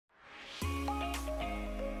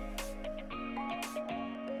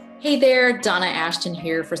Hey there, Donna Ashton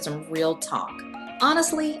here for some real talk.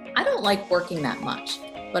 Honestly, I don't like working that much,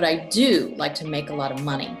 but I do like to make a lot of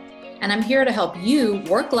money. And I'm here to help you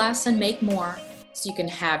work less and make more so you can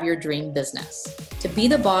have your dream business. To be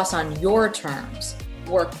the boss on your terms,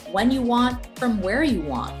 work when you want, from where you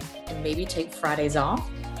want, and maybe take Fridays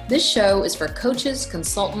off. This show is for coaches,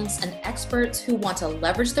 consultants, and experts who want to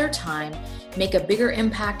leverage their time, make a bigger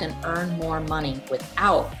impact, and earn more money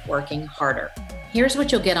without working harder. Here's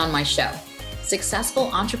what you'll get on my show.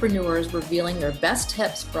 Successful entrepreneurs revealing their best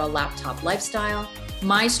tips for a laptop lifestyle,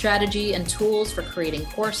 my strategy and tools for creating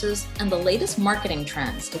courses, and the latest marketing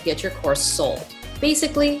trends to get your course sold.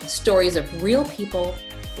 Basically, stories of real people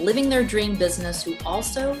living their dream business who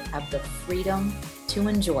also have the freedom to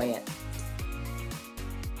enjoy it.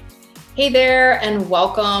 Hey there, and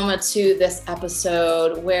welcome to this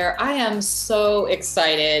episode where I am so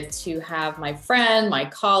excited to have my friend, my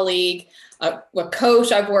colleague, a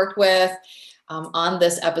coach I've worked with on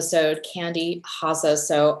this episode, Candy Haza.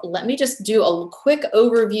 So let me just do a quick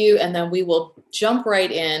overview and then we will jump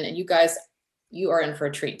right in. And you guys, you are in for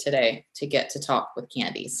a treat today to get to talk with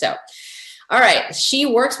Candy. So, all right, she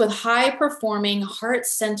works with high-performing,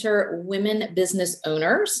 heart-centered women business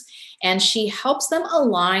owners, and she helps them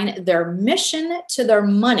align their mission to their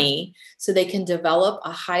money so they can develop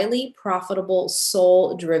a highly profitable,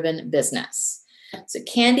 soul-driven business. So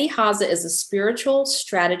Candy Haza is a spiritual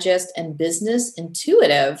strategist and business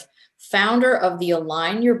intuitive, founder of the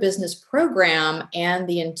Align Your Business program and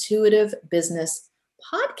the Intuitive Business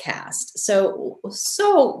podcast.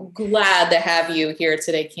 So glad to have you here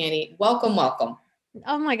today, Candy. Welcome, welcome.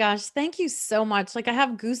 Oh my gosh, thank you so much. Like I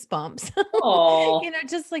have goosebumps. Oh,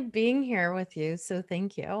 Just like being here with you. So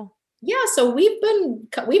thank you. yeah. So we've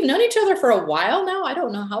known each other for a while now. I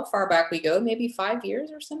don't know how far back we go, maybe 5 years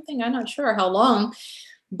or something. I'm not sure how long,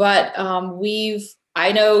 but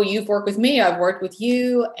I know you've worked with me. I've worked with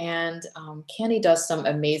you, and Candy does some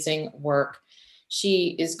amazing work.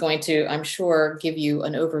 She is going to, I'm sure, give you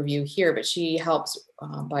an overview here, but she helps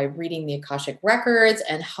by reading the Akashic records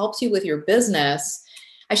and helps you with your business.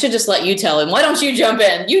 I should just let you tell him. Why don't you jump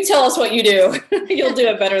in? You tell us what you do. You'll do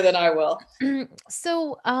it better than I will.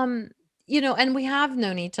 So, and we have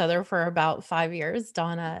known each other for about 5 years,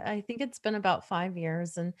 Donna. I think it's been about 5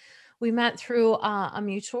 years. And we met through a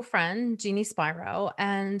mutual friend, Jeannie Spyro,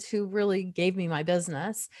 and who really gave me my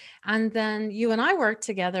business. And then you and I worked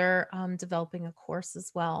together developing a course as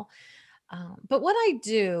well. But what I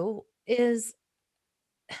do is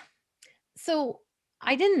So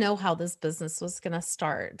I didn't know how this business was going to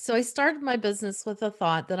start. So I started my business with a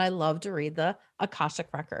thought that I love to read the Akashic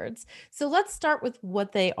records. So let's start with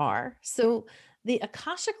what they are. So the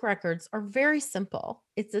Akashic records are very simple.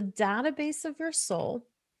 It's a database of your soul.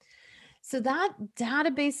 So that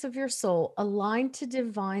database of your soul aligned to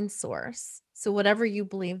divine source. So whatever you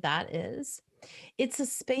believe that is, it's a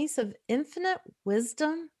space of infinite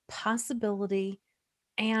wisdom, possibility,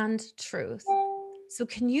 and truth. So,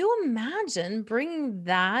 can you imagine bringing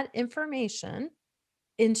that information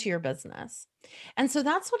into your business? And so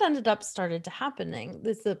that's what ended up started to happening.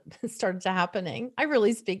 Started to happening. I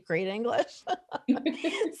really speak great English.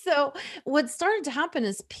 So, what started to happen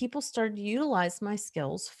is people started to utilize my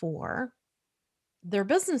skills for their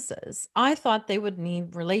businesses. I thought they would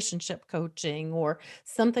need relationship coaching or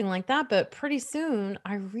something like that, but pretty soon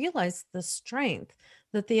I realized the strength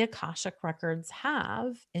that the Akashic records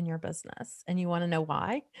have in your business. And you want to know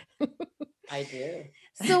why? I do.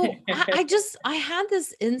 So I had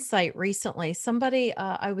this insight recently. Somebody,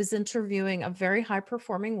 I was interviewing a very high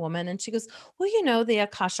performing woman, and she goes, "Well, the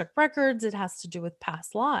Akashic records, it has to do with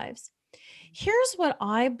past lives." Here's what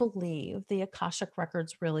I believe the Akashic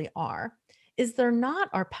records really are is they're not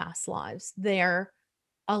our past lives. They're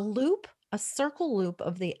a loop, a circle loop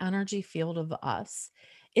of the energy field of us.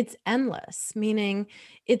 It's endless, meaning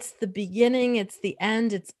it's the beginning, it's the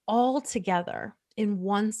end, it's all together in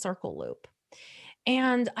one circle loop.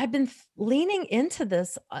 And I've been leaning into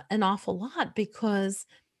this an awful lot because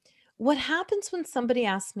what happens when somebody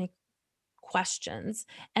asks me questions.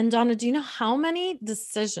 And Donna, do you know how many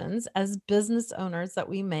decisions as business owners that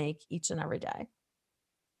we make each and every day?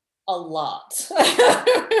 A lot.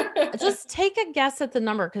 Just take a guess at the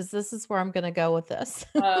number because this is where I'm going to go with this.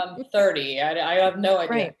 30. I have no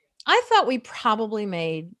idea. Right. I thought we probably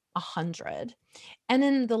made 100. And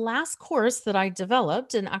in the last course that I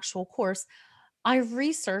developed, an actual course, I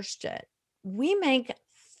researched it. We make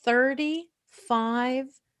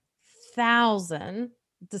 35,000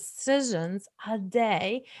 decisions a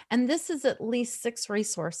day. And this is at least 6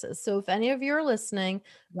 resources. So if any of you are listening,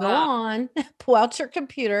 go Wow. on, pull out your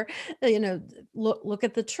computer, look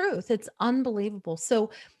at the truth. It's unbelievable.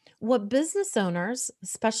 So what business owners,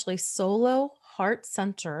 especially solo,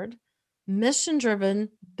 heart-centered, mission-driven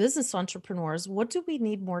business entrepreneurs, what do we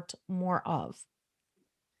need more of?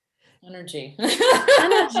 Energy.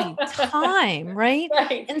 Energy, time, right?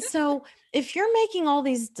 Right. And so if you're making all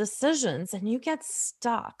these decisions and you get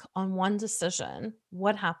stuck on one decision,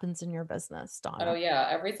 what happens in your business, Oh Donna? yeah,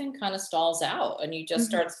 everything kind of stalls out and you just Mhm.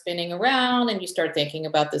 start spinning around and you start thinking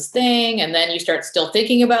about this thing and then you start still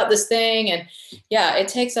thinking about this thing and yeah, it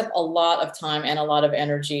takes up a lot of time and a lot of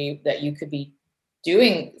energy that you could be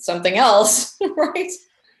doing something else, right?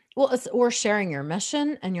 Well, it's or sharing your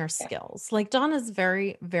mission and your Yeah. skills. Like Donna's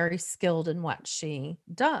very, very skilled in what she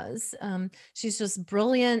does. She's just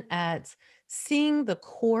brilliant at seeing the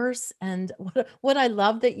course. And what I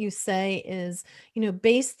love that you say is,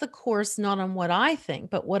 base the course not on what I think,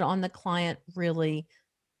 but what on the client really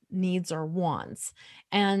needs or wants.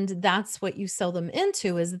 And that's what you sell them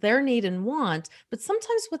into is their need and want. But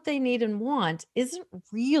sometimes what they need and want isn't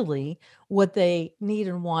really what they need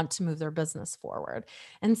and want to move their business forward.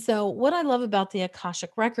 And so what I love about the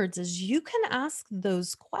Akashic records is you can ask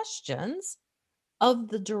those questions of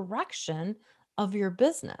the direction of your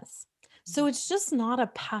business. So it's just not a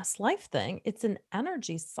past life thing, it's an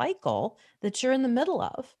energy cycle that you're in the middle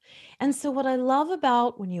of. And so, what I love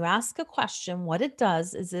about when you ask a question, what it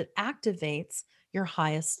does is it activates your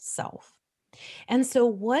highest self. And so,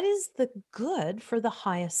 what is the good for the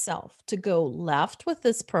highest self? To go left with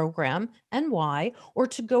this program and why, or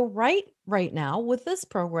to go right now with this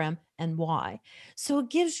program and why? So, it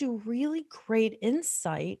gives you really great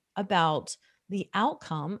insight about the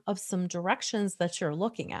outcome of some directions that you're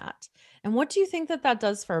looking at. And what do you think that that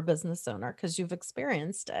does for a business owner? Because you've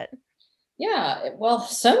experienced it. Yeah, well,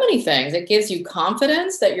 so many things. It gives you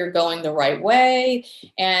confidence that you're going the right way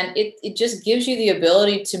and it just gives you the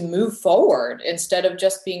ability to move forward instead of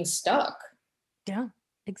just being stuck. Yeah,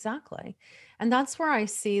 exactly. And that's where I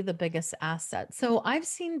see the biggest asset. So I've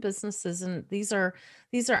seen businesses and these are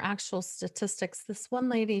actual statistics. This one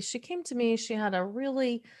lady, she came to me, she had a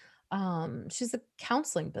really she's a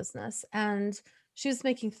counseling business and she was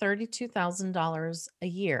making $32,000 a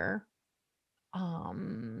year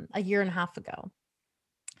and a half ago.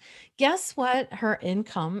 Guess what her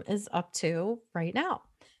income is up to right now?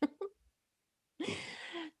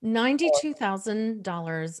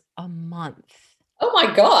 $92,000 a month. Oh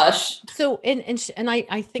my gosh. So, and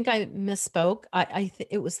I think I misspoke.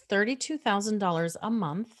 It was $32,000 a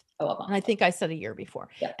month, I love and I that. think I said a year before.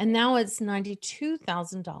 Yeah, And now it's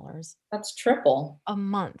 $92,000 that's triple. a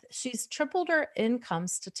month. She's tripled her income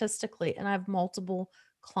statistically, and I have multiple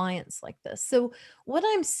clients like this. So, what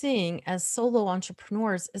I'm seeing as solo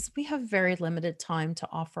entrepreneurs is we have very limited time to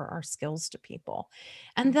offer our skills to people.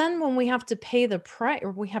 And then when we have to pay the price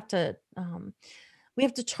or we have to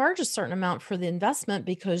charge a certain amount for the investment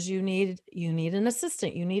because you need an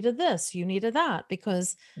assistant, you needed this, you needed that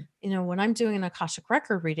because when I'm doing an akashic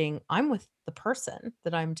record reading, I'm with the person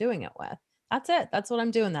that I'm doing it with. That's it, that's what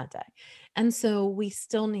I'm doing that day. And so we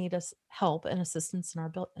still need us help and assistance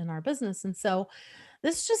in our business. And so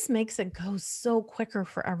this just makes it go so quicker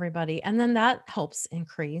for everybody, and then that helps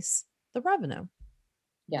increase the revenue.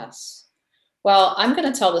 Yes. Well, I'm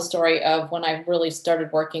going to tell the story of when I really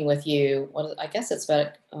started working with you. I guess it's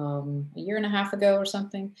about a year and a half ago or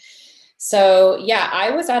something. So yeah,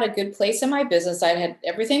 I was at a good place in my business. I had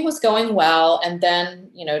everything was going well, and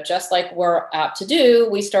then just like we're apt to do,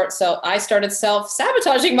 I started self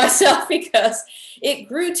sabotaging myself because it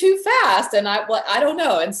grew too fast, and I don't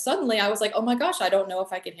know. And suddenly I was like, oh my gosh, I don't know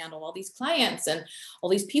if I can handle all these clients and all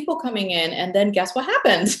these people coming in. And then guess what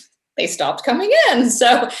happened? They stopped coming in.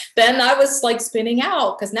 So then I was like spinning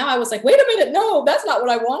out because now I was like, wait a minute, no, that's not what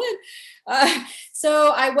I wanted.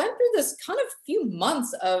 So I went through this kind of few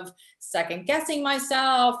months of second guessing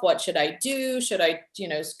myself. What should I do? Should I,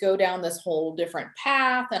 go down this whole different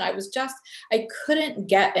path? And I couldn't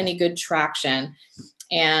get any good traction.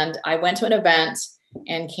 And I went to an event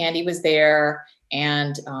and Candy was there.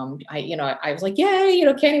 And I was like, yay,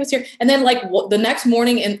 Candy was here. And then like the next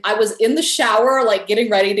morning, and I was in the shower, like getting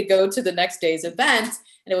ready to go to the next day's event.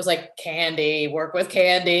 And it was like, Candy, work with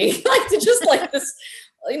Candy. Like to just like this,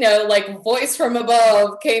 like voice from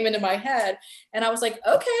above came into my head. And I was like,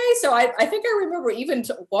 okay. So I think I remember even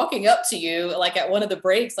walking up to you, like at one of the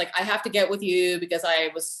breaks, like I have to get with you because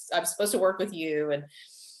I'm supposed to work with you. And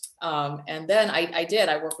And then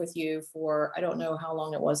I worked with you for, I don't know how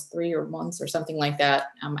long it was, 3 months or something like that.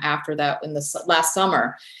 After that in the last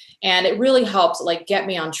summer. And it really helped like get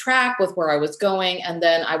me on track with where I was going. And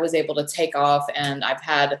then I was able to take off, and I've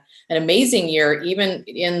had an amazing year, even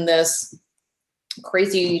in this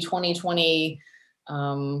crazy 2020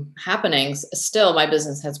 happenings. Still, my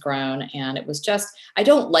business has grown, and it was just, I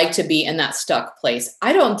don't like to be in that stuck place.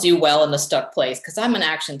 I don't do well in the stuck place because I'm an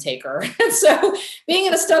action taker. So being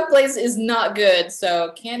in a stuck place is not good.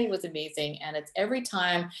 So Candy was amazing. And it's every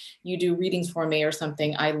time you do readings for me or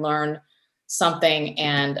something, I learn something,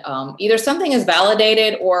 and either something is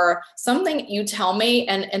validated or something you tell me.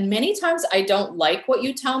 And many times I don't like what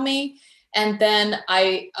you tell me. And then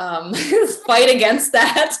I fight against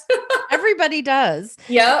that. Everybody does.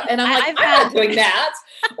 Yeah. And I'm like, I've I'm had not doing that.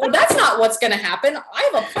 Well, that's not what's going to happen. I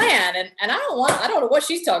have a plan, and I don't know what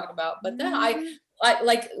she's talking about. But then Mhm. I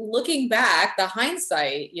like looking back, the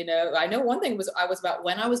hindsight, I know one thing I was about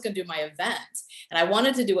when I was going to do my event, and I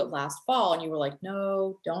wanted to do it last fall. And you were like,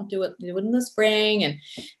 no, don't do it. Do it in the spring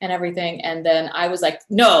and everything. And then I was like,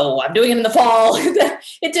 no, I'm doing it in the fall.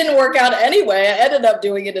 It didn't work out anyway. I ended up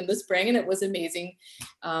doing it in the spring, and it was amazing.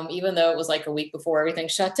 Even though it was like a week before everything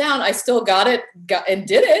shut down, I still got and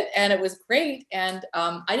did it, and it was great. And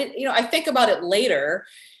I didn't, I think about it later,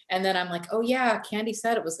 and then I'm like, oh yeah, Candy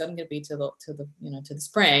said it was going to be to the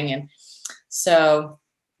spring, and so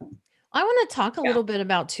I want to talk a yeah. little bit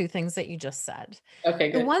about two things that you just said.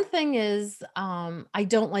 Okay, The good. one thing is, I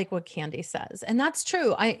don't like what Candy says, and that's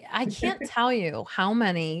true. I can't tell you how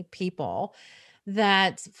many people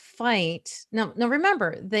that fight. Now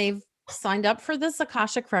remember, they've signed up for this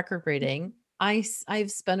Akashic record reading.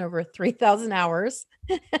 I've spent over 3,000 hours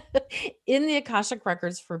in the Akashic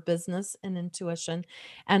records for business and intuition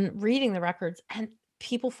and reading the records, and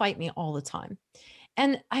people fight me all the time.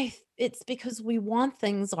 And it's because we want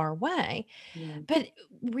things our way. Mm, But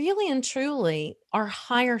really and truly, our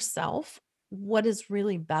higher self, what is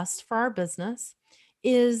really best for our business,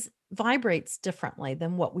 is vibrates differently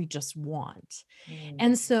than what we just want. mm.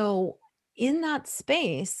 And so, in that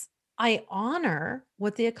space, I honor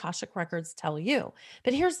what the Akashic records tell you.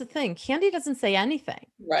 But here's the thing, Candy doesn't say anything.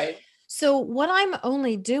 Right. So what I'm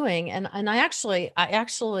only doing, and I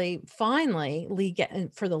actually finally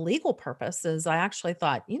for the legal purposes, I actually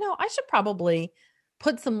thought, I should probably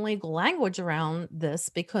put some legal language around this,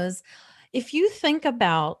 because if you think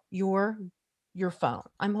about your phone,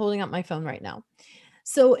 I'm holding up my phone right now.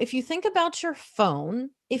 So if you think about your phone,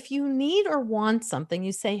 if you need or want something,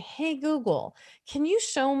 you say, "Hey Google, can you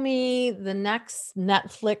show me the next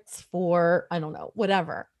Netflix for, I don't know,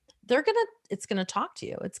 whatever." It's going to talk to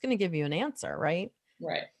you. It's going to give you an answer, right?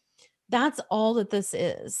 Right. That's all that this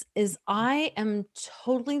is I am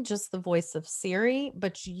totally just the voice of Siri,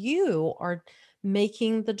 but you are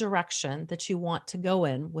making the direction that you want to go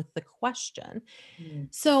in with the question. Mm,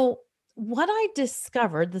 So, what I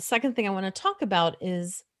discovered, the second thing I want to talk about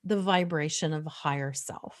is the vibration of a higher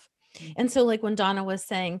self. mm, And so, like when Donna was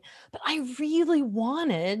saying, but I really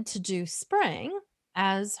wanted to do spring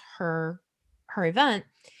as her event,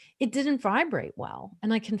 it didn't vibrate well.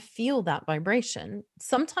 And I can feel that vibration.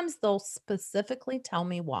 Sometimes they'll specifically tell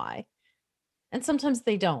me why, and sometimes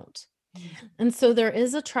they don't. mm. And so there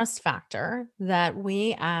is a trust factor that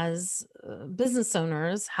we as business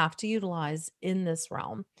owners have to utilize in this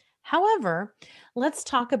realm. However, let's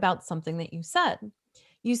talk about something that you said.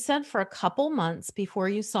 You said for a couple months before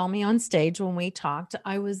you saw me on stage when we talked,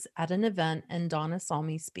 I was at an event and Donna saw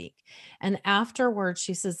me speak. And afterwards,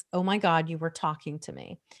 she says, "Oh my God, you were talking to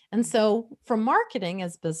me." And so, from marketing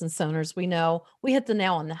as business owners, we know we hit the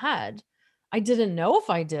nail on the head. I didn't know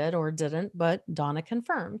if I did or didn't, but Donna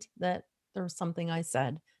confirmed that there was something I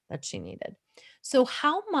said that she needed. So,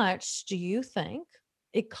 how much do you think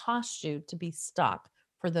it cost you to be stuck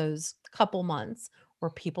for those couple months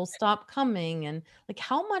where people stop coming? And like,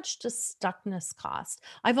 how much does stuckness cost?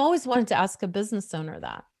 I've always wanted to ask a business owner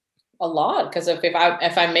that. A lot, because if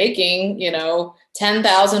I'm making, $10,000,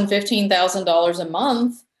 $15,000 a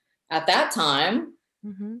month at that time,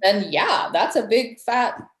 Mhm. then yeah, that's a big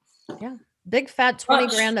fat Yeah. Big fat 20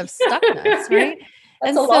 crunch. grand of stuckness, right? That's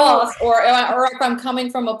And a so, loss. Or if I'm coming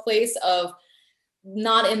from a place of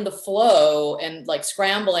not in the flow and like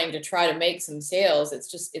scrambling to try to make some sales,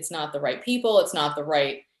 it's not the right people. It's not the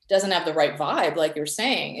right, doesn't have the right vibe, like you're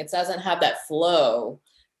saying. It doesn't have that flow,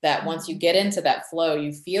 that once you Mhm. get into that flow,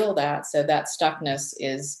 you feel that. So that stuckness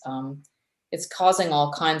is, it's causing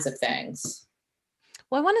all kinds of things.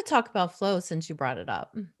 Well, I want to talk about flow since you brought it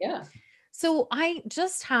up. Yeah. So I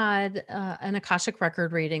just had an Akashic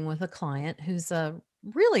record reading with a client who's a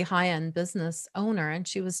really high end business owner, and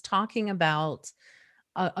she was talking about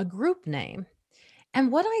a group name.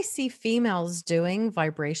 And what I see females doing,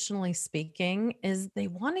 vibrationally speaking, is they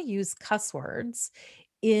want to use cuss words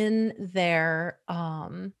in their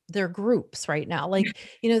groups right now. Like,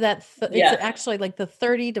 it's Yes. actually like the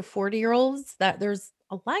 30 to 40-year-olds that there's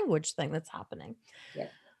a language thing that's happening. Yeah.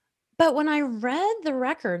 But when I read the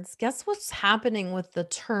records, guess what's happening with the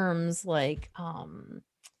terms like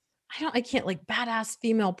I can't like badass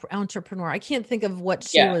female entrepreneur. I can't think of what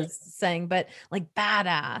she Yeah. was saying, but like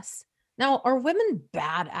badass. Now, are women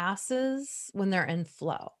badasses when they're in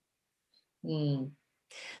flow? Mm,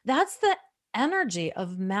 That's the energy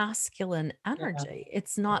of masculine yeah. energy.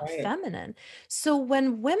 It's not Right. feminine. So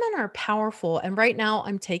when women are powerful, and right now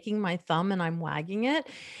I'm taking my thumb and I'm wagging it,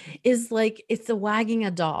 is like it's a wagging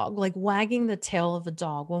a dog, like wagging the tail of a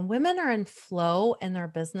dog. When women are in flow in their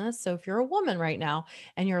business, so if you're a woman right now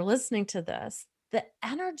and you're listening to this, the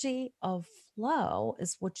energy of flow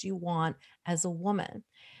is what you want as a woman.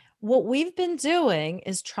 What we've been doing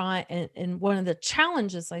is try and one of the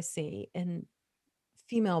challenges I see in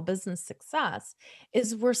female business success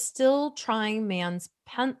is we're still trying man's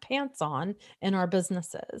pants on in our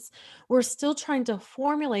businesses. We're still trying to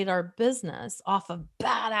formulate our business off of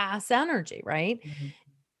badass energy, right? Mhm.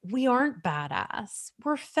 We aren't badass.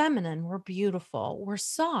 We're feminine. We're beautiful. We're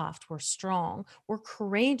soft. We're strong. We're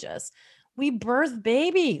courageous. We birth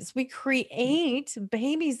babies. We create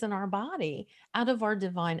babies in our body out of our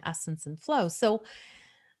divine essence and flow. So,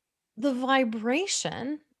 the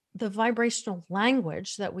vibration, the vibrational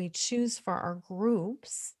language that we choose for our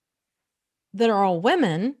groups that are all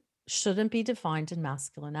women shouldn't be defined in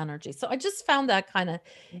masculine energy. So I just found that kind of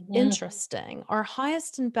Mhm. interesting. Our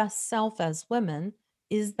highest and best self as women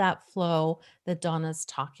is that flow that Donna's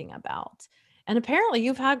talking about. And apparently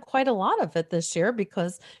you've had quite a lot of it this year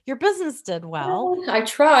because your business did well. Well, I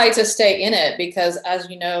try to stay in it because, as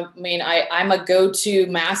you know, I mean, I'm a go-to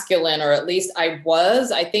masculine, or at least I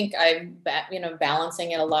was. I think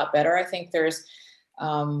balancing it a lot better. I think there's,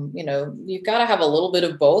 you've got to have a little bit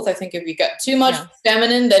of both. I think if you got too much Yes.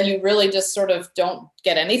 feminine, then you really just sort of don't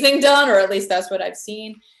get anything done, or at least that's what I've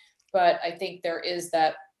seen. But I think there is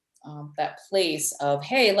that place of,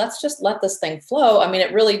 hey, let's just let this thing flow. I mean,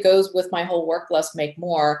 it really goes with my whole work less, make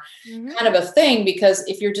more Mhm. kind of a thing, because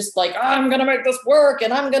if you're just like, oh, I'm going to make this work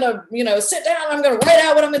and I'm going to, sit down, I'm going to write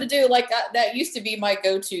out what I'm going to do. Like that used to be my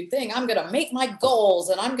go-to thing. I'm going to make my goals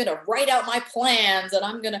and I'm going to write out my plans and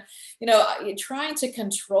I'm going to, you're trying to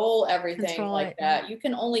control everything Control like it. Yeah. that. You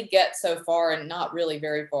can only get so far and not really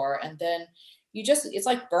very far. And then it's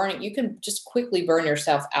like burning, you can just quickly burn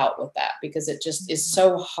yourself out with that because it just is Mhm.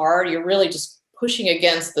 so hard. You're really just pushing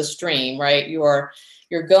against the stream, right? You're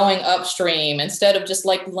going upstream instead of just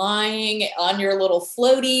like lying on your little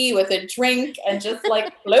floaty with a drink and just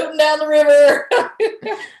like floating down the river.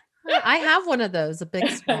 I have one of those, a big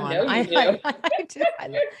I swan. know you do. I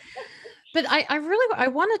do. But I really I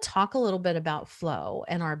want to talk a little bit about flow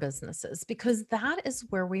in our businesses because that is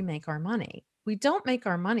where we make our money. We don't make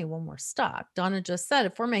our money when we're stuck. Donna just said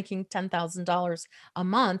if we're making $10,000 a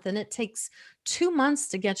month and it takes 2 months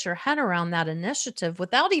to get your head around that initiative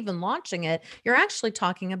without even launching it, you're actually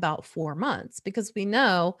talking about 4 months because we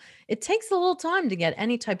know it takes a little time to get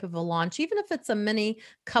any type of a launch, even if it's a mini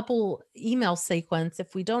couple email sequence.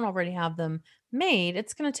 If we don't already have them made,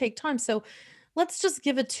 it's going to take time. So let's just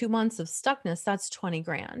give it 2 months of stuckness, that's 20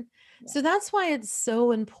 grand. Yeah. So that's why it's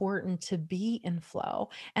so important to be in flow.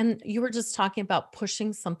 And you were just talking about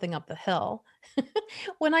pushing something up the hill.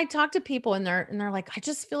 When I talk to people and they're like, "I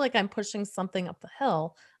just feel like I'm pushing something up the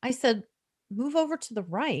hill." I said, "Move over to the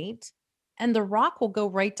right and the rock will go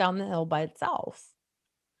right down the hill by itself."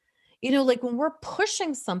 Like when we're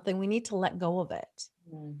pushing something, we need to let go of it.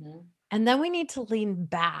 Mhm. And then we need to lean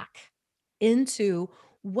back into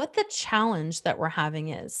what the challenge that we're having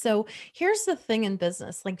is. So here's the thing in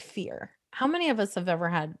business, like fear. How many of us have ever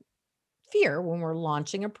had fear when we're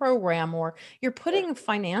launching a program or you're Sure. putting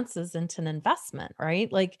finances into an investment,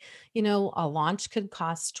 right? Like, a launch could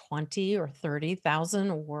cost 20 or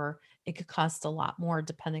 30,000 or it could cost a lot more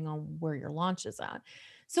depending on where your launch is at.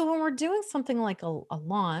 So when we're doing something like a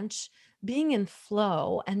launch, being in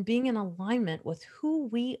flow and being in alignment with who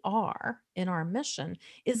we are in our mission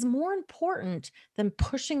is more important than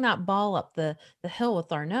pushing that ball up the hill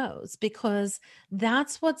with our nose because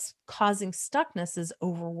that's what's causing stuckness is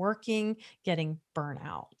overworking, getting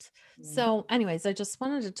burnout. Mm. So, anyways, I just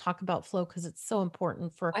wanted to talk about flow because it's so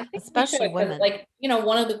important for I think we should, especially because women. like,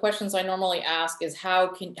 one of the questions I normally ask is how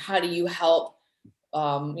do you help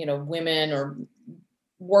women or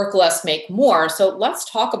work less, make more. So let's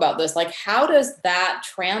talk about this. Like, how does that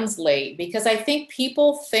translate? Because I think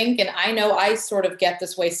people think, and I know I sort of get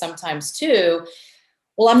this way sometimes too.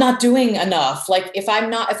 well, I'm not doing enough. Like if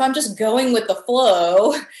I'm just going with the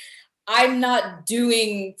flow, I'm not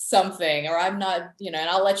doing something, or I'm not, and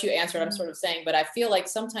I'll let you answer what I'm Mm. sort of saying, but I feel like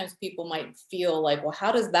sometimes people might feel like, well,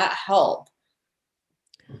 how does that help?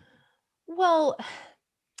 Well,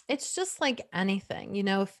 it's just like anything,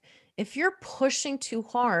 if you're pushing too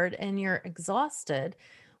hard and you're exhausted,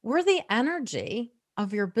 where the energy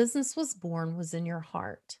of your business was born was in your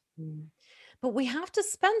heart. Mm. But we have to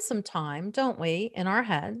spend some time, don't we, in our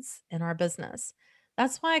heads, in our business.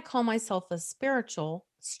 That's why I call myself a spiritual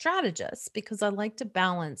strategist because I like to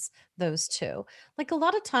balance those two. Like a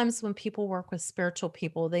lot of times when people work with spiritual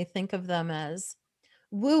people, they think of them as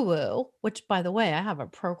woo woo, which by the way, I have a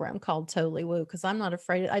program called Totally Woo because I'm not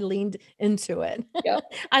afraid. I leaned into it. Yep.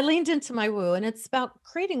 I leaned into my woo, and it's about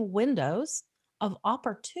creating windows of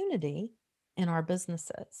opportunity in our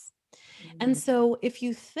businesses. And Mm. so, if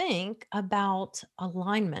you think about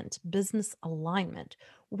alignment, business alignment,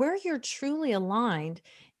 where you're truly aligned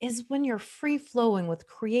is when you're free flowing with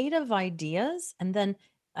creative ideas. And then,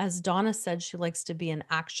 as Donna said, she likes to be in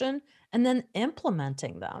action and then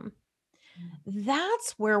implementing them.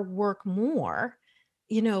 That's where work more,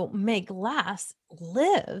 make less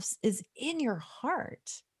lives is in your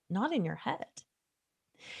heart, not in your head.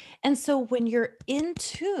 And so when you're in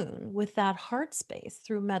tune with that heart space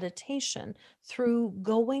through meditation, through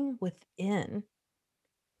going within,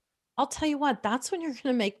 I'll tell you what, that's when you're going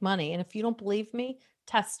to make money. And if you don't believe me,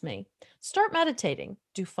 test me. Start meditating.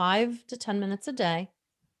 Do 5 to 10 minutes a day.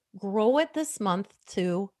 Grow it this month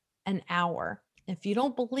to an hour. If you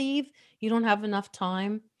don't believe you don't have enough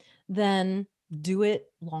time, then do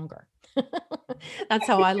it longer. That's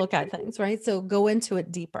how I look at things, right? So go into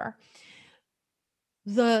it deeper.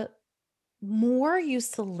 The more you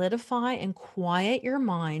solidify and quiet your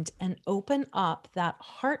mind and open up that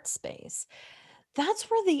heart space, that's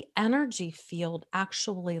where the energy field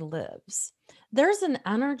actually lives. There's an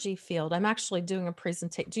energy field. I'm actually doing a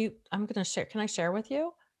presentation. I'm going to share. Can I share with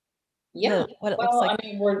you Yeah. what it looks Well, I like?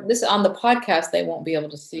 mean, this on the podcast, they won't be able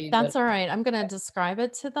to see, but That's all right. I'm going to describe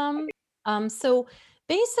it to them. So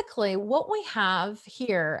basically, what we have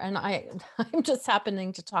here, and I'm just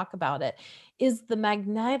happening to talk about it, is the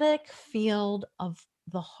magnetic field of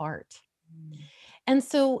the heart. And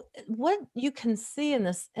so, what you can see in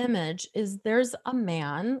this image is there's a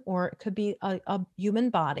man, or it could be a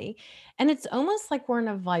human body, and it's almost like we're in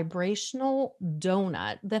a vibrational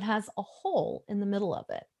donut that has a hole in the middle of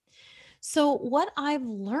it. So, what I've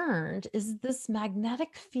learned is this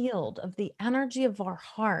magnetic field of the energy of our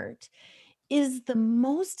heart is the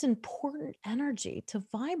most important energy to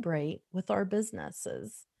vibrate with our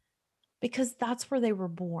businesses because that's where they were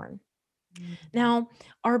born. mm, Now,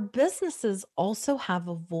 our businesses also have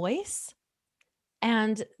a voice,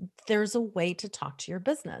 and there's a way to talk to your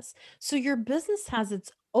business. So, your business has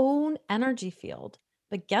its own energy field,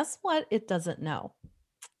 but guess what? It doesn't know.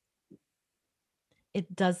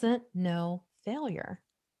 It doesn't know failure.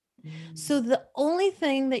 So mm, the only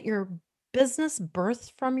thing that your business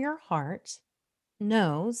birthed from your heart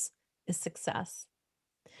knows is success.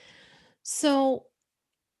 So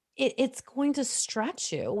it's going to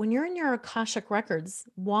stretch you when you're in your Akashic records.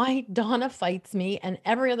 Why Donna fights me and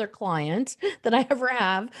every other client that I ever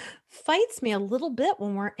have fights me a little bit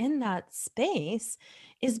when we're in that space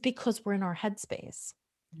is because we're in our headspace.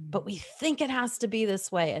 But we think it has to be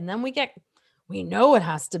this way. And then we know it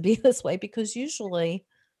has to be this way because usually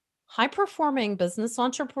high performing business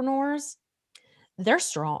entrepreneurs, they're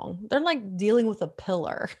strong. They're like dealing with a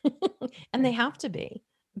pillar, and they mm. have to be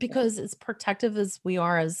Yeah. because as protective as we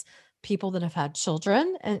are as people that have had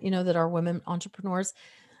children and that are women entrepreneurs,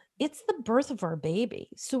 it's the birth of our baby.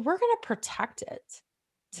 So we're going to protect it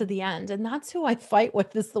to the end. And that's who I fight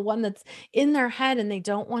with, is the one that's in their head and they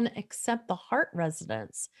don't want to accept the heart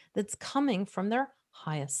resonance that's coming from their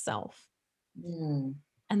highest self. Mm.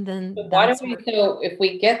 And then So why don't that's we, where so if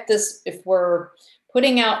we get this, if we're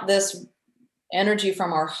putting out this energy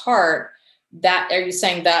from our heart, that, are you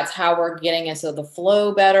saying that's how we're getting into the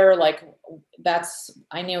flow better? Like that's,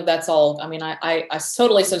 I know that's all, I mean, I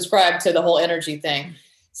totally subscribe to the whole energy thing.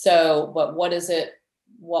 So, but what is it,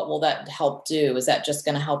 what will that help do? Is that just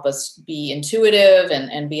going to help us be intuitive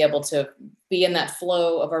and be able to be in that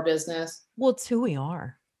flow of our business? well, it's who we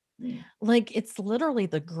are. Mm. Like, it's literally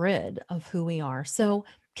the grid of who we are. So,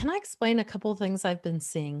 can I explain a couple of things I've been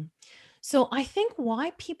seeing? So, I think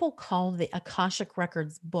why people call the Akashic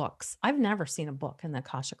Records books, I've never seen a book in the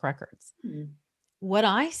Akashic Records. Mm. What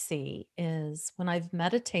I see is when I've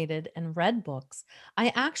meditated and read books,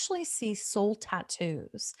 I actually see soul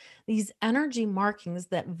tattoos, these energy markings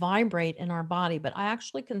that vibrate in our body, but I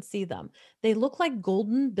actually can see them. They look like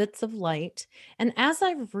golden bits of light. And as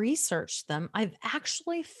I've researched them, I've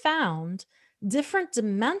actually found different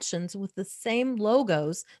dimensions with the same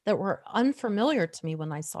logos that were unfamiliar to me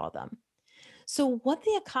when I saw them. So, what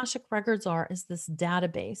the Akashic Records are is this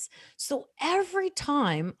database. So, every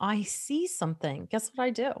time I see something, guess what I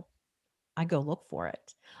do? I go look for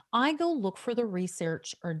it. I go look for the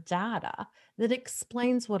research or data that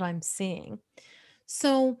explains what I'm seeing.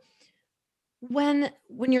 So, when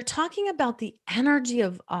you're talking about the energy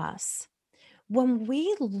of us, when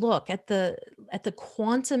we look at the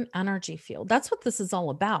quantum energy field, that's what this is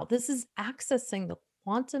all about. This is accessing the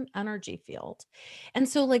quantum energy field. And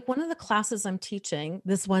so like one of the classes I'm teaching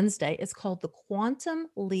this Wednesday is called the Quantum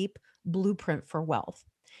Leap Blueprint for Wealth.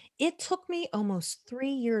 It took me almost 3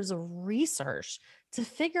 years of research to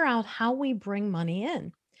figure out how we bring money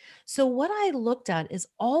in. So, what I looked at is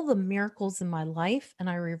all the miracles in my life, and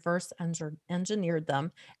I engineered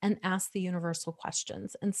them and asked the universal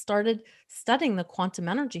questions and started studying the quantum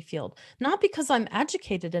energy field. Not because I'm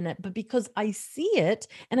educated in it, but because I see it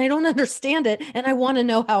and I don't understand it and I want to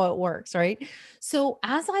know how it works, right? So,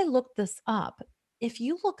 as I looked this up, if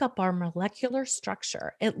you look up our molecular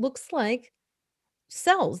structure, it looks like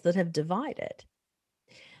cells that have divided.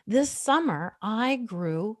 This summer, I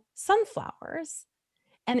grew sunflowers.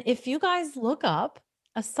 And if you guys look up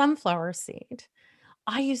a sunflower seed,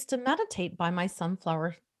 I used to meditate by my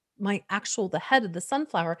sunflower, my actual, the head of the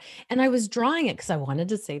sunflower. And I was drawing it because I wanted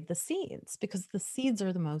to save the seeds because the seeds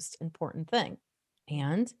are the most important thing.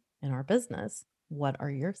 And in our business, what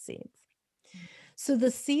are your seeds? So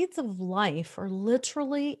the seeds of life are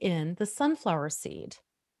literally in the sunflower seed.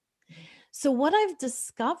 So, what I've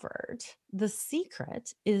discovered, the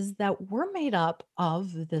secret is that we're made up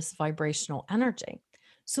of this vibrational energy.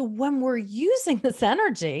 So, when we're using this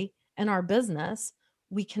energy in our business,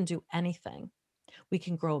 we can do anything. We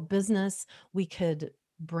can grow a business, we could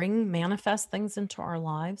manifest things into our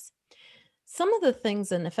lives. Some of the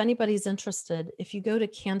things, and if anybody's interested, if you go to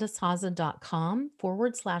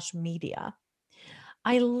candicehaza.com/media,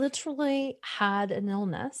 I literally had an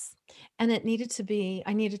illness and I needed to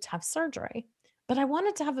have surgery, but I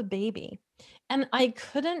wanted to have a baby. And I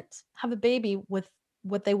couldn't have a baby with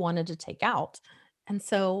what they wanted to take out. And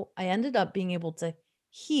so I ended up being able to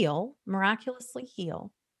miraculously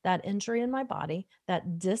heal that injury in my body,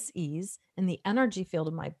 that dis-ease in the energy field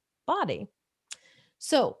of my body.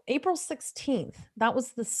 So April 16th, that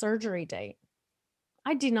was the surgery date.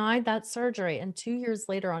 I denied that surgery. And 2 years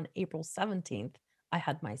later, on April 17th, I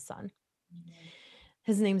had my son.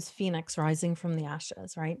 His name's Phoenix rising from the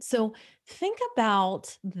ashes, right? So think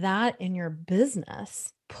about that in your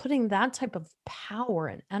business, putting that type of power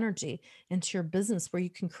and energy into your business where you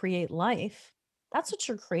can create life. That's what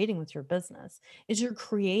you're creating with your business. Is you're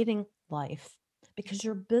creating life because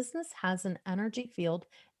your business has an energy field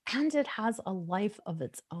and it has a life of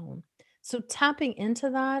its own. So tapping into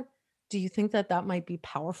that, do you think that that might be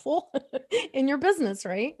powerful in your business,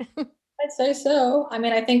 right? I'd say so. I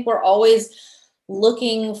mean, I think we're always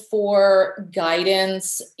looking for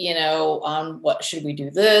guidance, on what should we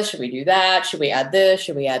do this, should we do that, should we add this,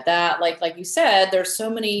 should we add that? Like you said, there's so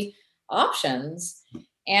many options.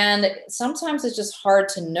 And sometimes it's just hard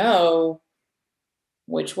to know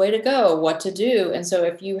which way to go, what to do. And so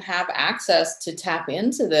if you have access to tap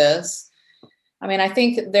into this, I mean, I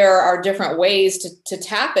think there are different ways to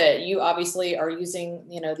tap it. You obviously are using,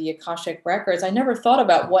 the Akashic records. I never thought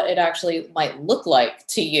about what it actually might look like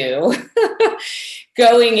to you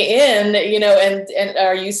going in, and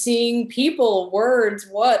are you seeing people, words,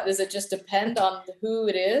 what? Does it just depend on who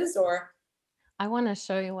it is? Or I want to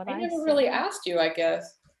show you what I I never really see. asked you, I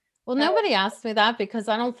guess. Well, How- nobody asked me that because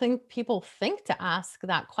I don't think people think to ask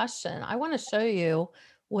that question. I want to show you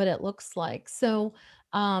what it looks like. So,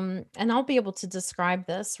 and I'll be able to describe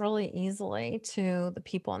this really easily to the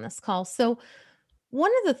people on this call. So,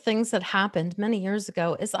 one of the things that happened many years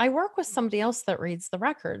ago is I work with somebody else that reads the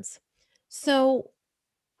records. So,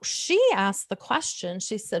 she asked the question,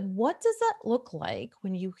 she said, "What does it look like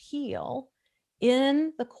when you heal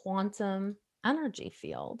in the quantum energy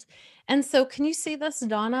field?" And so, can you see this,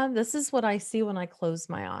 Donna? This is what I see when I close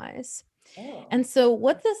my eyes. Oh, And so,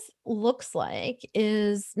 what this looks like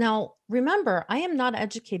is now, remember, I am not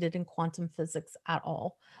educated in quantum physics at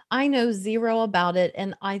all. I know zero about it.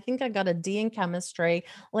 And I think I got a D in chemistry.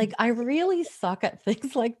 Like, I really suck at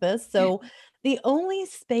things like this. So, the only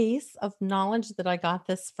space of knowledge that I got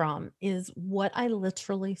this from is what I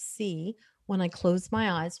literally see when I close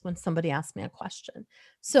my eyes when somebody asks me a question.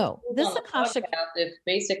 So On this the Akashic. podcast, it's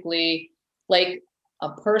basically like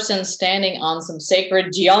a person standing on some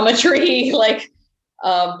sacred geometry, like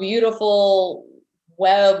a beautiful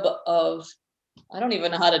web of, I don't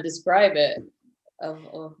even know how to describe it, of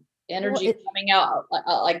Well, energy it, coming out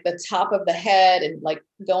like the top of the head and like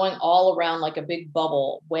going all around like a big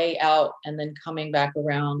bubble way out and then coming back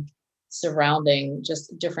around, surrounding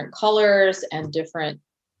just different colors and different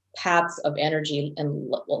paths of energy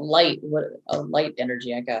and light, what a light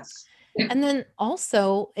energy, I guess. and then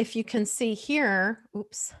also, if you can see here,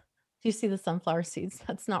 oops, do you see the sunflower seeds?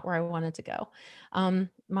 That's not where I wanted to go.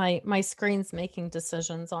 My screen's making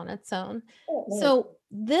decisions on its own. Oh, nice. So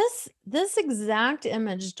this exact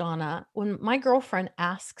image, Donna, when my girlfriend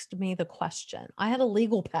asked me the question, I had a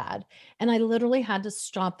legal pad and I literally had to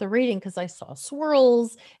stop the reading because I saw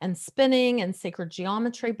swirls and spinning and sacred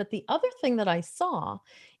geometry. But the other thing that I saw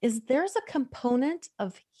is there's a component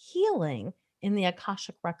of healing in the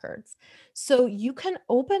Akashic records. So you can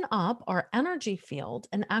open up our energy field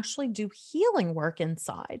and actually do healing work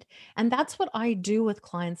inside. And that's what I do with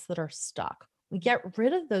clients that are stuck. We get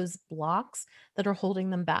rid of those blocks that are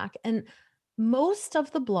holding them back. And most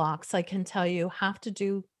of the blocks, I can tell you, have to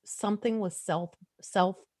do something with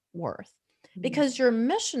self-worth because your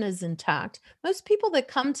mission is intact. Most people that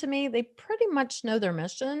come to me, they pretty much know their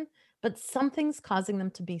mission, but something's causing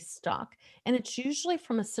them to be stuck. And it's usually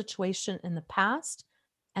from a situation in the past.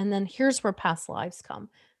 And then here's where past lives come.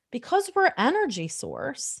 Because we're energy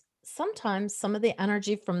source, sometimes some of the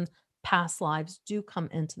energy from past lives do come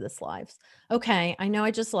into this lives. Okay, I know I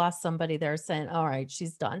just lost somebody there saying, all right,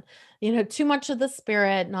 she's done. Too much of the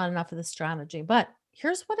spirit, not enough of the strategy. But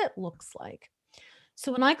here's what it looks like.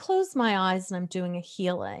 So when I close my eyes and I'm doing a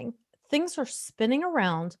healing, things are spinning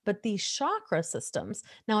around, but these chakra systems.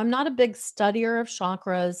 Now, I'm not a big studier of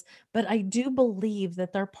chakras, but I do believe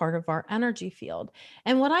that they're part of our energy field.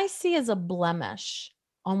 And what I see is a blemish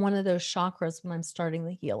on one of those chakras when I'm starting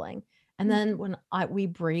the healing. And then when we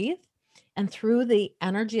breathe, and through the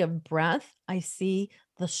energy of breath, I see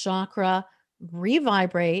the chakra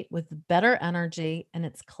revibrate with better energy and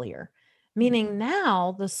it's clear. Meaning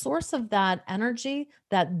now the source of that energy,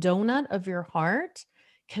 that donut of your heart,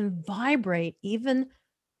 can vibrate even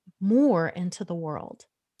more into the world.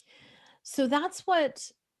 So that's what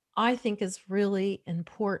I think is really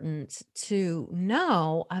important to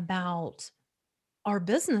know about our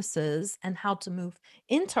businesses and how to move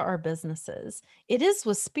into our businesses. It is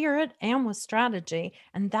with spirit and with strategy.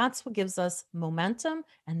 And that's what gives us momentum.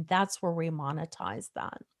 And that's where we monetize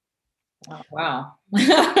that. Oh, wow.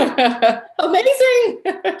 Amazing.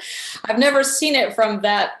 I've never seen it from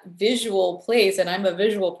that visual place, and I'm a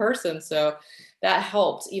visual person, so that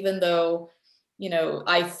helps, even though,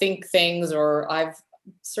 I think things, or I've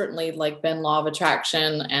certainly like been law of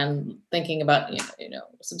attraction and thinking about,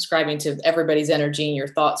 subscribing to everybody's energy, and your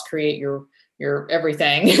thoughts create your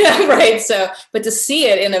everything. Right. So, but to see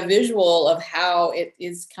it in a visual of how it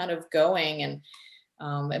is kind of going, and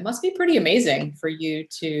it must be pretty amazing for you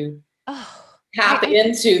to Oh, tap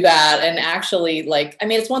into that and actually, like, I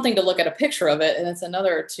mean, it's one thing to look at a picture of it, and it's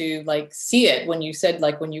another to like see it when you said,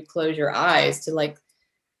 like, when you close your eyes to like,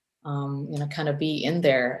 kind of be in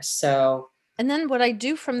there. So and then what I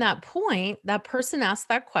do from that point, that person asked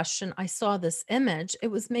that question. I saw this image. It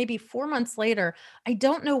was maybe 4 months later. I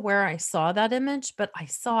don't know where I saw that image, but I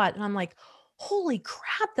saw it and I'm like, holy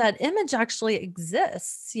crap, that image actually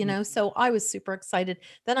exists. So I was super excited.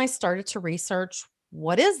 Then I started to research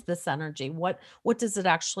what is this energy? What does it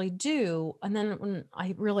actually do? And then when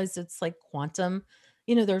I realized it's like quantum,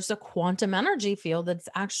 there's a quantum energy field that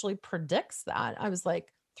actually predicts that. I was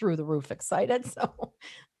like through the roof excited. So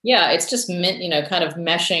yeah, it's just meant, kind of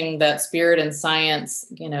meshing that spirit and science,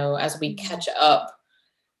 as we catch up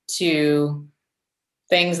to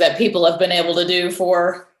things that people have been able to do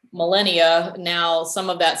for millennia. Now, some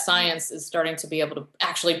of that science is starting to be able to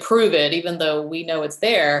actually prove it, even though we know it's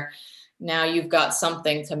there. Now you've got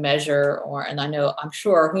something to measure, and I'm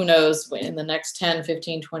sure, who knows, in the next 10,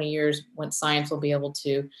 15, 20 years, when science will be able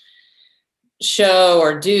to show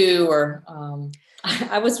or do, or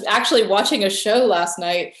I was actually watching a show last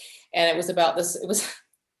night, and it was about this. It was,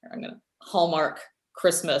 I'm gonna Hallmark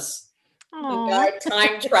Christmas. The oh, guy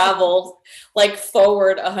time traveled like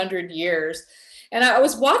forward 100 years. And I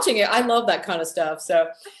was watching it. I love that kind of stuff. So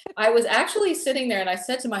I was actually sitting there and I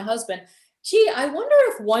said to my husband, gee, I wonder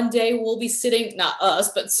if one day we'll be sitting, not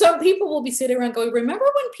us, but some people will be sitting around going, remember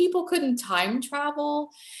when people couldn't time travel?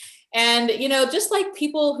 And, just like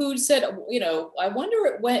people who said, I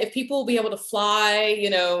wonder if people will be able to fly,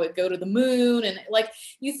 go to the moon. And like,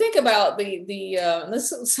 you think about I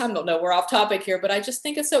don't know, we're off topic here, but I just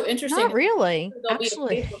think it's so interesting. Not really, There'll be a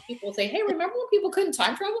actually. place where people say, hey, remember when people couldn't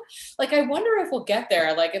time travel? Like, I wonder if we'll get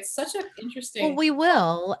there. Like, it's such an Well, interesting. we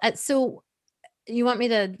will. So you want me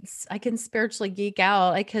to I can spiritually geek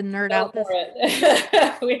out. I can nerd Go out for this.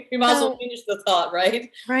 it. We might as well So, finish the thought, right?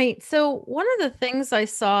 right. So one of the things I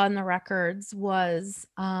saw in the records was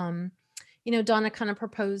Donna kind of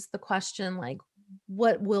proposed the question like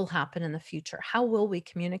what will happen in the future? How will we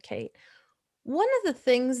communicate? One of the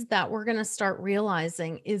things that we're going to start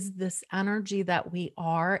realizing is this energy that we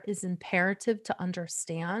are is imperative to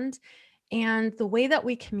understand. And the way that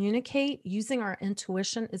we communicate using our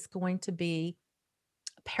intuition is going to be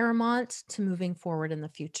paramount to moving forward in the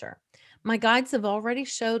future. My guides have already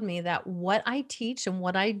showed me that what I teach and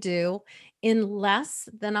what I do in less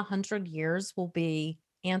than 100 years will be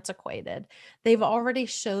antiquated. They've already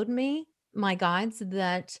showed me, my guides,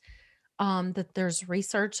 that there's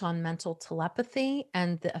research on mental telepathy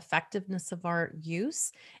and the effectiveness of our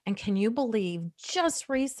use. And can you believe just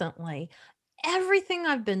recently, everything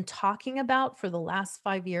I've been talking about for the last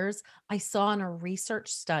 5 years, I saw in a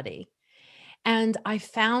research study. And I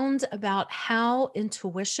found about how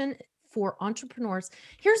intuition for entrepreneurs.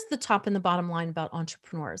 Here's the top and the bottom line about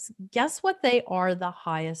entrepreneurs. Guess what they are the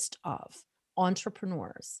highest of?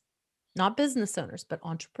 Entrepreneurs, not business owners, but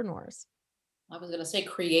entrepreneurs. I was going to say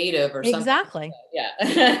creative or something. Exactly.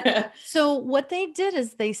 Yeah. So, what they did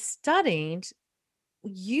is they studied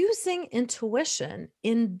using intuition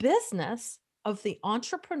in business of the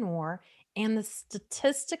entrepreneur and the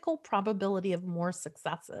statistical probability of more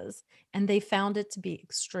successes. And they found it to be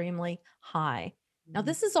extremely high. Now,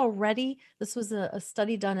 this was a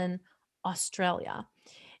study done in Australia.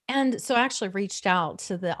 And so I actually reached out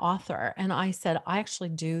to the author and I said, I actually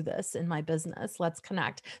do this in my business. Let's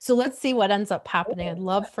connect. So let's see what ends up happening. I'd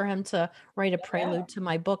love for him to write a Yeah. prelude to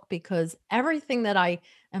my book because everything that I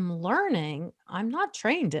am learning, I'm not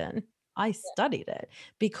trained in. I studied it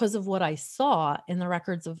because of what I saw in the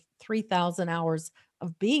records of 3,000 hours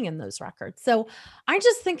of being in those records. So I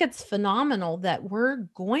just think it's phenomenal that we're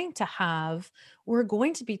going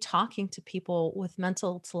to be talking to people with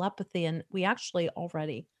mental telepathy, and we actually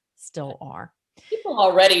already still are. People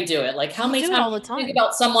already do it. Like, how We many do it times all the do you think time.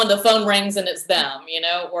 about someone, the phone rings and it's them,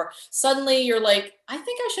 or suddenly you're like, I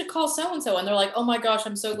think I should call so and so. And they're like, oh my gosh,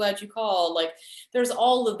 I'm so glad you called. Like, there's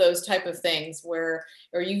all of those type of things where,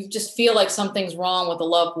 or you just feel like something's wrong with a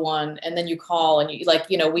loved one. And then you call and you like,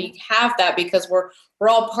 we have that because we're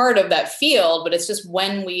all part of that field, but it's just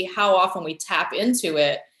how often we tap into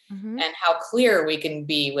it Mhm. and how clear we can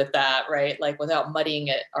be with that, right? Like without muddying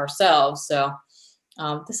it ourselves. So,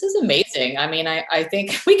 this is amazing. I mean, I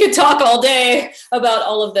think we could talk all day about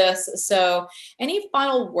all of this. So, any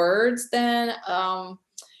final words then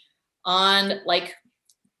on like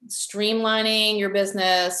streamlining your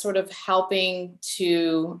business, sort of helping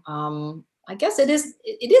to, I guess it is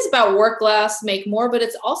about work less, make more, but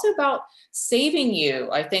it's also about saving you,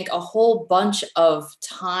 I think, a whole bunch of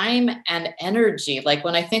time and energy. Like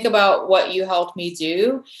when I think about what you helped me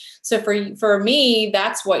do, so for me,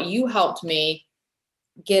 that's what you helped me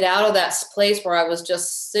get out of that place where I was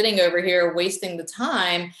just sitting over here wasting the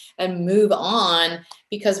time and move on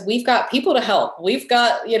because we've got people to help. We've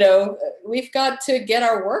got to get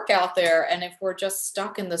our work out there. And if we're just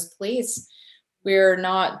stuck in this place, we're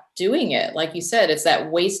not doing it. Like you said, it's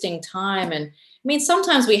that wasting time. And I mean,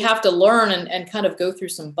 sometimes we have to learn and kind of go through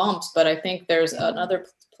some bumps, but I think there's another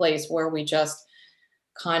place where we just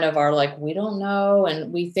kind of are like, we don't know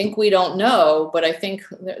and we think we don't know, but I think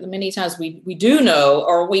many times we do know,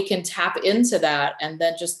 or we can tap into that and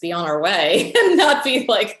then just be on our way and not be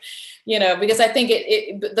like, because I think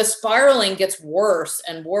the spiraling gets worse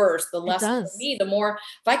and worse the It less, for does. me, the more,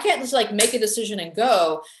 if I can't just like make a decision and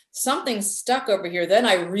go, something's stuck over here, then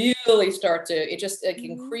I really start to, it just like Mhm.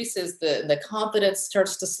 increases the confidence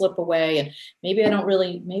starts to slip away, and maybe I don't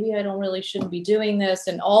really shouldn't be doing this,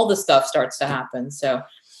 and all the stuff starts to happen. So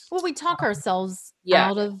Well, we talk ourselves yeah.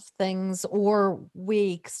 out of things or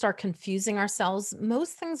we start confusing ourselves.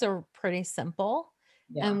 Most things are pretty simple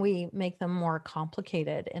Yeah. and we make them more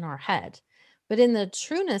complicated in our head. But in the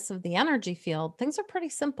trueness of the energy field, things are pretty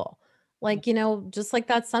simple. Yeah. Like, just like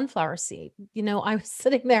that sunflower seed. I was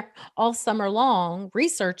sitting there all summer long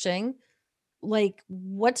researching like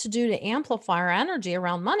what to do to amplify our energy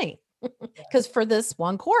around money. Because for this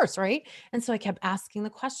one course, right? And so I kept asking the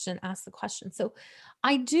question, ask the question. So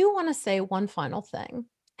I do want to say one final thing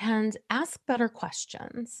and ask better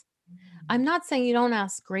questions. I'm not saying you don't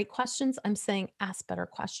ask great questions. I'm saying ask better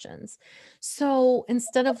questions. So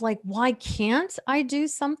instead of like, why can't I do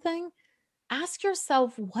something? Ask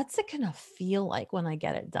yourself, what's it going to feel like when I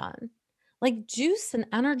get it done? Like juice and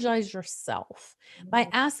energize yourself by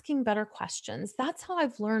asking better questions. That's how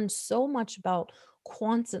I've learned so much about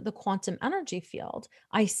the quantum energy field.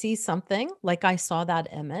 I see something like I saw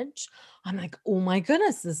that image. I'm like, oh my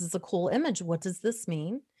goodness, this is a cool image. What does this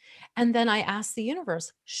mean? And then I ask the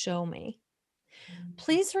universe, show me.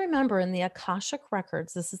 Please remember in the Akashic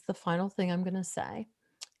records, this is the final thing I'm going to say,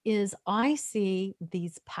 is I see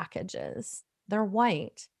these packages. They're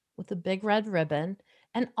white with a big red ribbon,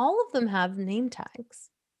 and all of them have name tags.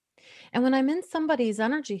 And when I'm in somebody's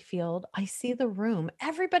energy field, I see the room.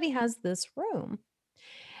 Everybody has this room,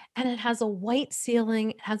 and it has a white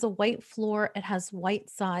ceiling, it has a white floor, it has white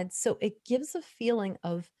sides. So it gives a feeling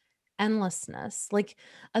of endlessness, like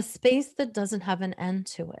a space that doesn't have an end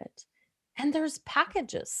to it. And there's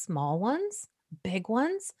packages, small ones, big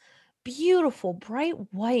ones, beautiful, bright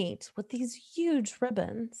white with these huge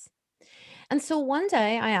ribbons. And so one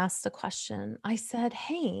day I asked a question. I said,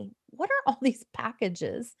 hey, what are all these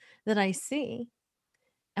packages that I see?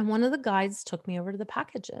 And one of the guides took me over to the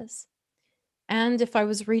packages. And if I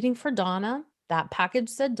was reading for Donna, that package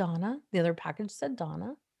said Donna, the other package said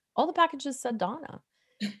Donna, all the packages said Donna.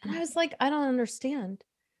 And I was like, I don't understand.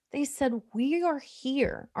 They said, we are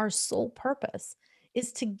here. Our sole purpose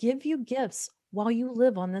is to give you gifts while you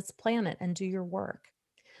live on this planet and do your work.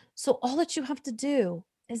 So all that you have to do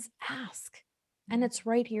is ask, and it's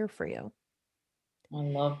right here for you. I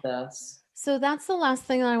love this. So that's the last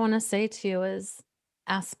thing that I want to say to you is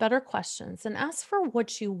ask better questions and ask for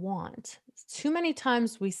what you want. Too many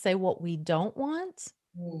times we say what we don't want,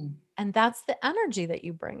 and that's the energy that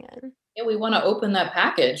you bring in. Yeah, we want to open that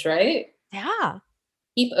package, right? Yeah.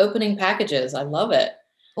 Keep opening packages. I love it.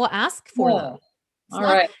 Well, ask for them. All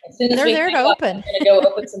right. As soon as they're there to open. I'm going to go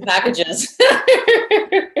open some packages.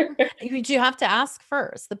 You have to ask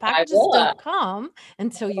first. The packages don't come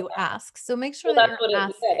until you ask. So make sure that you're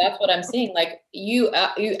asking. That's what I'm seeing. Like you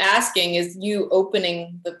asking is you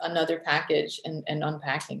opening another package and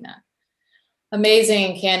unpacking that.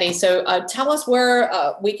 Amazing, Candy. So tell us where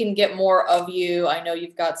we can get more of you. I know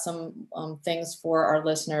you've got some things for our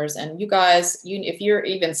listeners, and you guys, if you're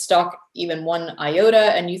even stuck even one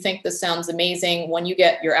iota and you think this sounds amazing, when you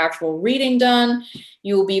get your actual reading done,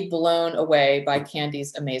 you will be blown away by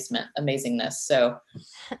Candy's amazingness. So,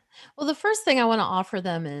 well, the first thing I want to offer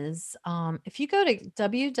them is if you go to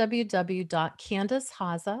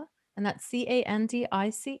www.CandiceHaza, and that's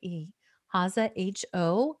CANDICE, Haza,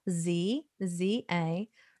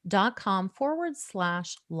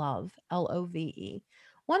 HOZZA.com/love, LOVE.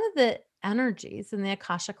 One of the energies in the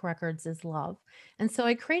Akashic records is love. And so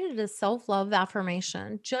I created a self-love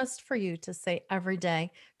affirmation just for you to say every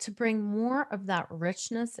day to bring more of that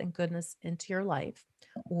richness and goodness into your life.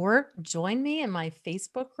 Or join me in my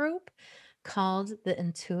Facebook group called The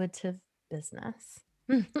Intuitive Business.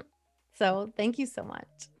 So thank you so much.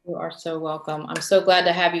 You are so welcome. I'm so glad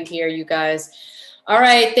to have you here, you guys. All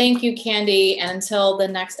right. Thank you, Candy. And until the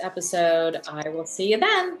next episode, I will see you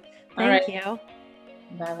then. Thank you.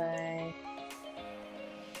 Bye-bye.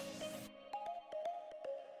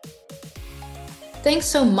 Thanks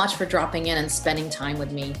so much for dropping in and spending time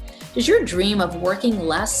with me. Does your dream of working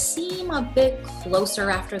less seem a bit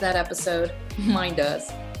closer after that episode? Mine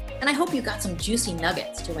does. And I hope you got some juicy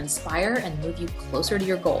nuggets to inspire and move you closer to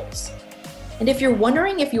your goals. And if you're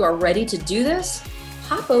wondering if you are ready to do this,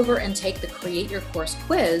 hop over and take the Create Your Course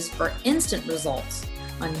quiz for instant results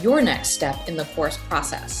on your next step in the course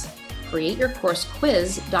process.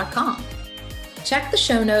 CreateYourCourseQuiz.com. Check the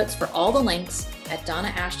show notes for all the links at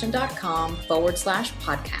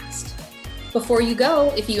donnaashton.com/podcast. Before you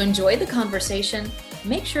go, if you enjoyed the conversation,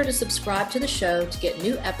 make sure to subscribe to the show to get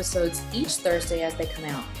new episodes each Thursday as they come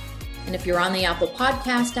out. And if you're on the Apple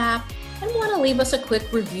Podcast app and want to leave us a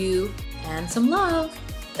quick review and some love,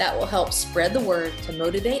 that will help spread the word to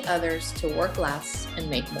motivate others to work less and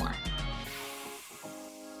make more.